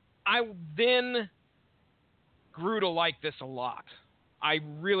 I then grew to like this a lot. I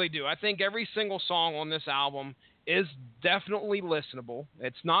really do. I think every single song on this album is definitely listenable.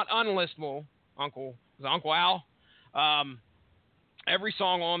 It's not unlistenable, Uncle Al. Every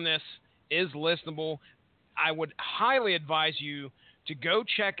song on this is listenable. I would highly advise you to go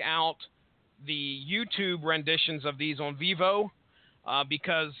check out the YouTube renditions of these on Vivo,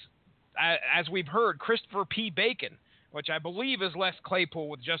 because as we've heard, Christopher P. Bacon, which I believe is Les Claypool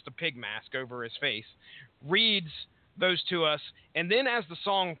with just a pig mask over his face, reads those to us. And then as the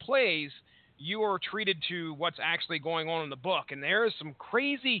song plays, you are treated to what's actually going on in the book. And there is some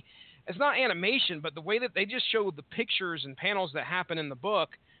crazy, it's not animation, but the way that they just show the pictures and panels that happen in the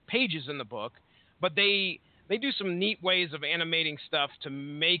book, pages in the book, but they do some neat ways of animating stuff to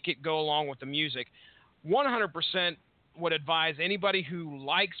make it go along with the music. 100% would advise anybody who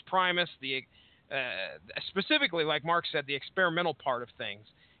likes Primus, specifically, like Mark said, the experimental part of things,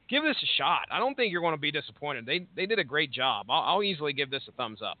 give this a shot. I don't think you're going to be disappointed. They did a great job. I'll easily give this a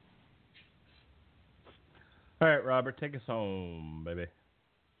thumbs up. All right, Robert, take us home, baby.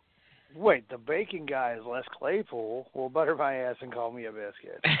 Wait, the bacon guy is Les Claypool. Well, butter my ass and call me a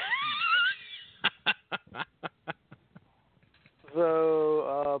biscuit.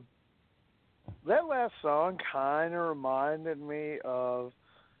 So, that last song kind of reminded me of,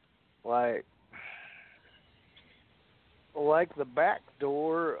 like the back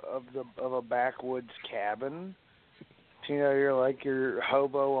door of a backwoods cabin. You know, you're like your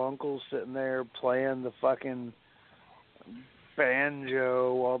hobo uncle sitting there playing the fucking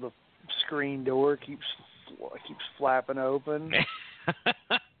banjo while the screen door keeps flapping open.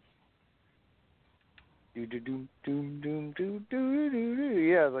 Yeah,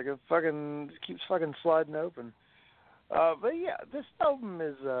 it's like it keeps fucking sliding open. But yeah, this album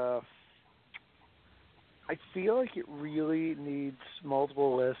is, I feel like it really needs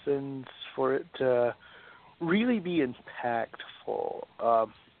multiple listens for it to really be impactful.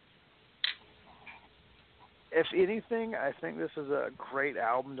 If anything, I think this is a great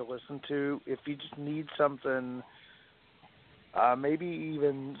album to listen to if you just need something maybe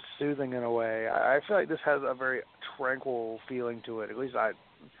even soothing in a way. I feel like this has a very tranquil feeling to it. At least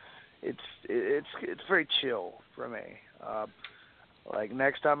it's very chill for me. Like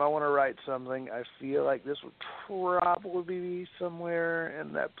next time I want to write something, I feel like this would probably be somewhere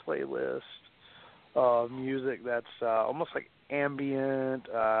in that playlist of music that's almost like ambient,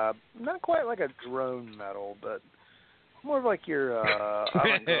 not quite like a drone metal, but more of like your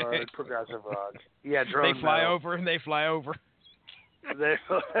avant-garde progressive rock. Yeah, drone metal. They fly over and they fly over. And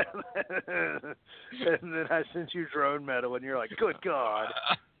then I sent you drone metal, and you're like, "Good God!"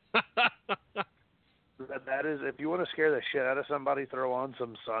 That is, if you want to scare the shit out of somebody, throw on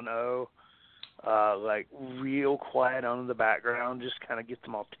some Sun-O, like real quiet on in the background, just kind of gets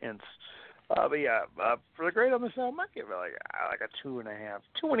them all tense. But yeah, for the grade on this album, I give it like a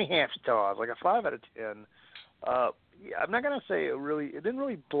 2.5 stars, like a 5 out of 10. Yeah, I'm not gonna say it didn't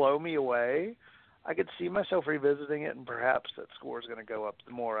really blow me away. I could see myself revisiting it, and perhaps that score is going to go up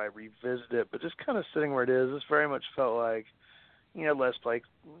the more I revisit it. But just kind of sitting where it is, this very much felt like, you know, let's play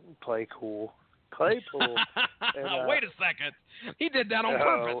cool. Claypool. And, wait a second. He did that on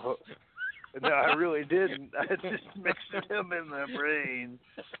purpose. No, I really didn't. I just mixed him in my brain.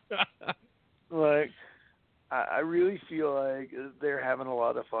 Like, I really feel like they're having a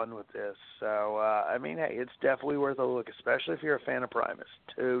lot of fun with this. So, I mean, hey, it's definitely worth a look, especially if you're a fan of Primus.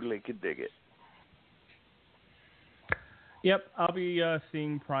 Totally could dig it. Yep, I'll be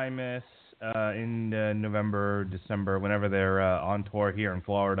seeing Primus in November, December, whenever they're on tour here in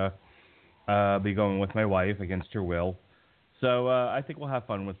Florida. I'll be going with my wife against her will. So I think we'll have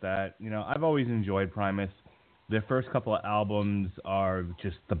fun with that. You know, I've always enjoyed Primus. Their first couple of albums are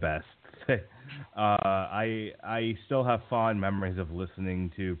just the best. I still have fond memories of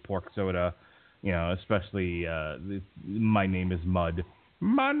listening to Pork Soda, you know, especially My Name is Mud.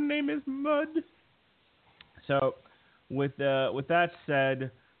 My name is Mud. So with that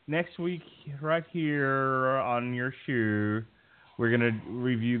said, next week right here on your shoe, we're going to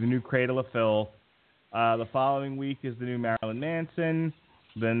review the new Cradle of Filth. The following week is the new Marilyn Manson,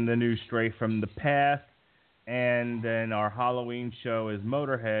 then the new Stray from the Path, and then our Halloween show is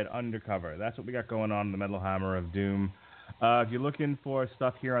Motorhead Undercover. That's what we got going on in the Metal Hammer of Doom. If you're looking for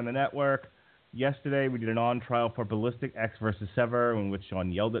stuff here on the network, yesterday we did an on-trial for Ballistic X vs. Sever, in which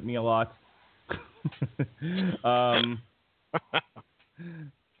Sean yelled at me a lot. It's a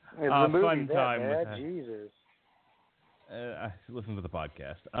movie fun that time bad, with that. Jesus. Listen to the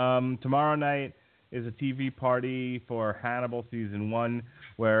podcast. Tomorrow night is a TV party for Hannibal Season 1,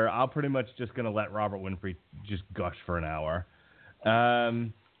 where I'll pretty much just going to let Robert Winfrey just gush for an hour.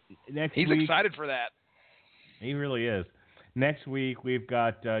 He's excited for that. He really is. Next week, we've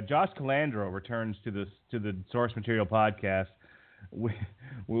got Josh Calandro returns to the Source Material podcast,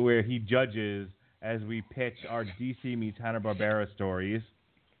 where he judges as we pitch our DC meets Hanna-Barbera stories.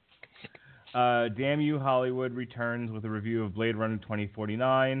 Damn You Hollywood returns with a review of Blade Runner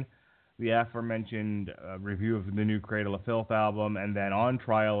 2049, the aforementioned review of the new Cradle of Filth album, and then On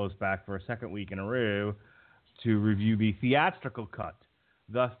Trial is back for a second week in a row to review the theatrical cut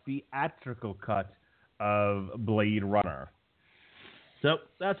of Blade Runner. So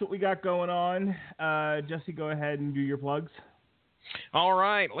that's what we got going on. Jesse, go ahead and do your plugs. All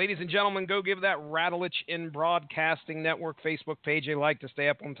right, ladies and gentlemen, go give that Rattlich in Broadcasting Network Facebook page a like to stay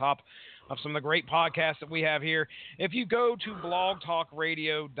up on top of some of the great podcasts that we have here. If you go to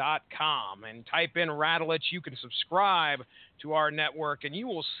blogtalkradio.com and type in Rattlich, you can subscribe to our network, and you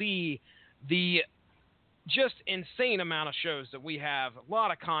will see the just insane amount of shows that we have. A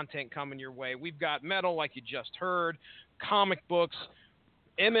lot of content coming your way. We've got metal, like you just heard, comic books,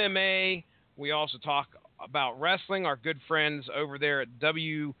 MMA. We also talk about wrestling. Our good friends over there at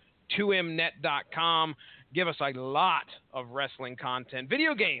W2Mnet.com give us a lot of wrestling content.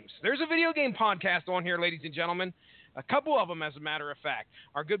 Video games. There's a video game podcast on here, ladies and gentlemen. A couple of them, as a matter of fact.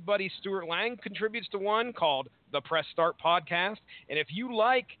 Our good buddy Stuart Lang contributes to one called the Press Start Podcast. And if you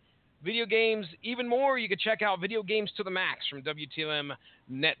like video games even more, you can check out Video Games to the Max from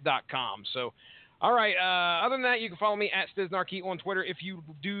W2Mnet.com. So, all right, other than that, you can follow me at Stiznarkey on Twitter if you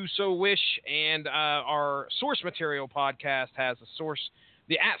do so wish. And our Source Material podcast has the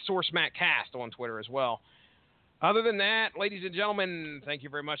 @SourceMattCast on Twitter as well. Other than that, ladies and gentlemen, thank you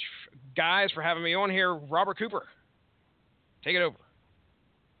very much, guys, for having me on here. Robert Cooper, take it over.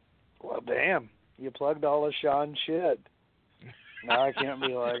 Well, damn. You plugged all of Sean's shit. Now I can't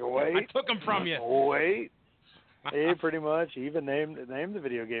be like, wait. I took them from you. Wait. He pretty much even named the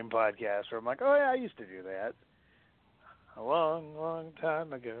video game podcast where I'm like, oh, yeah, I used to do that. A long, long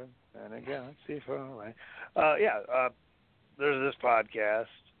time ago. And a galaxy far away. There's this podcast.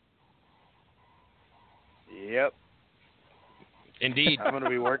 Yep. Indeed. I'm going to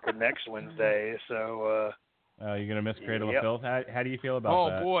be working next Wednesday, so... you're going to miss Cradle of Filth? How do you feel about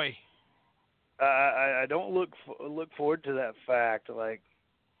that? Oh, boy. I don't look forward to that fact. Like,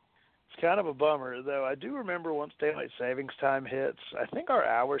 it's kind of a bummer, though. I do remember once daylight savings time hits, I think our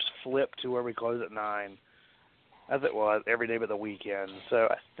hours flipped to where we close at 9, as it was every day but the weekend. So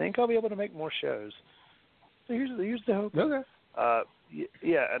I think I'll be able to make more shows. So here's the hope. Okay.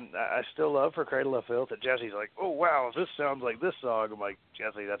 Yeah, and I still love for Cradle of Filth. And Jesse's like, oh, wow, this sounds like this song. I'm like,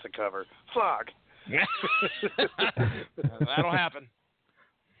 Jesse, that's a cover. Fuck. That'll happen.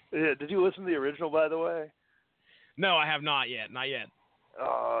 Yeah, did you listen to the original, by the way? No, I have not yet. Not yet.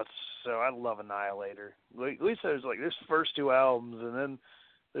 Oh, I love Annihilator. At least there's first two albums, and then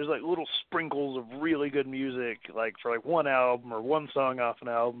there's like little sprinkles of really good music, like for like one album or one song off an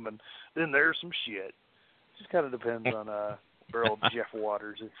album, and then there's some shit. It just kind of depends on where old Jeff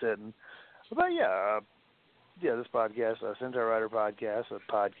Waters is sitting. But this podcast, Centaur Rider Podcast, a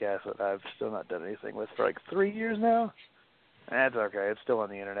podcast that I've still not done anything with for like 3 years now. That's okay. It's still on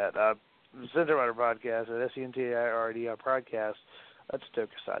the internet. Centaur Rider Podcast at SENTIRD podcast. That's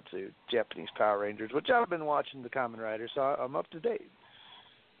Tokusatsu, Japanese Power Rangers, which I've been watching the Kamen Rider, so I'm up to date.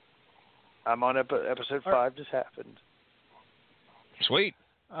 I'm on episode 5, just happened. Sweet.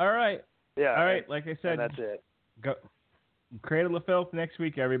 All right. Yeah. All right. Like I said, that's it. Go Cradle of Filth next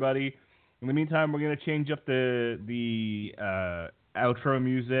week, everybody. In the meantime, we're going to change up the outro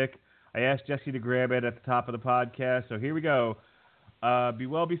music. I asked Jesse to grab it at the top of the podcast, so here we go. Be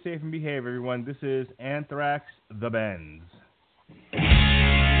well, be safe, and behave, everyone. This is Anthrax, The Bends.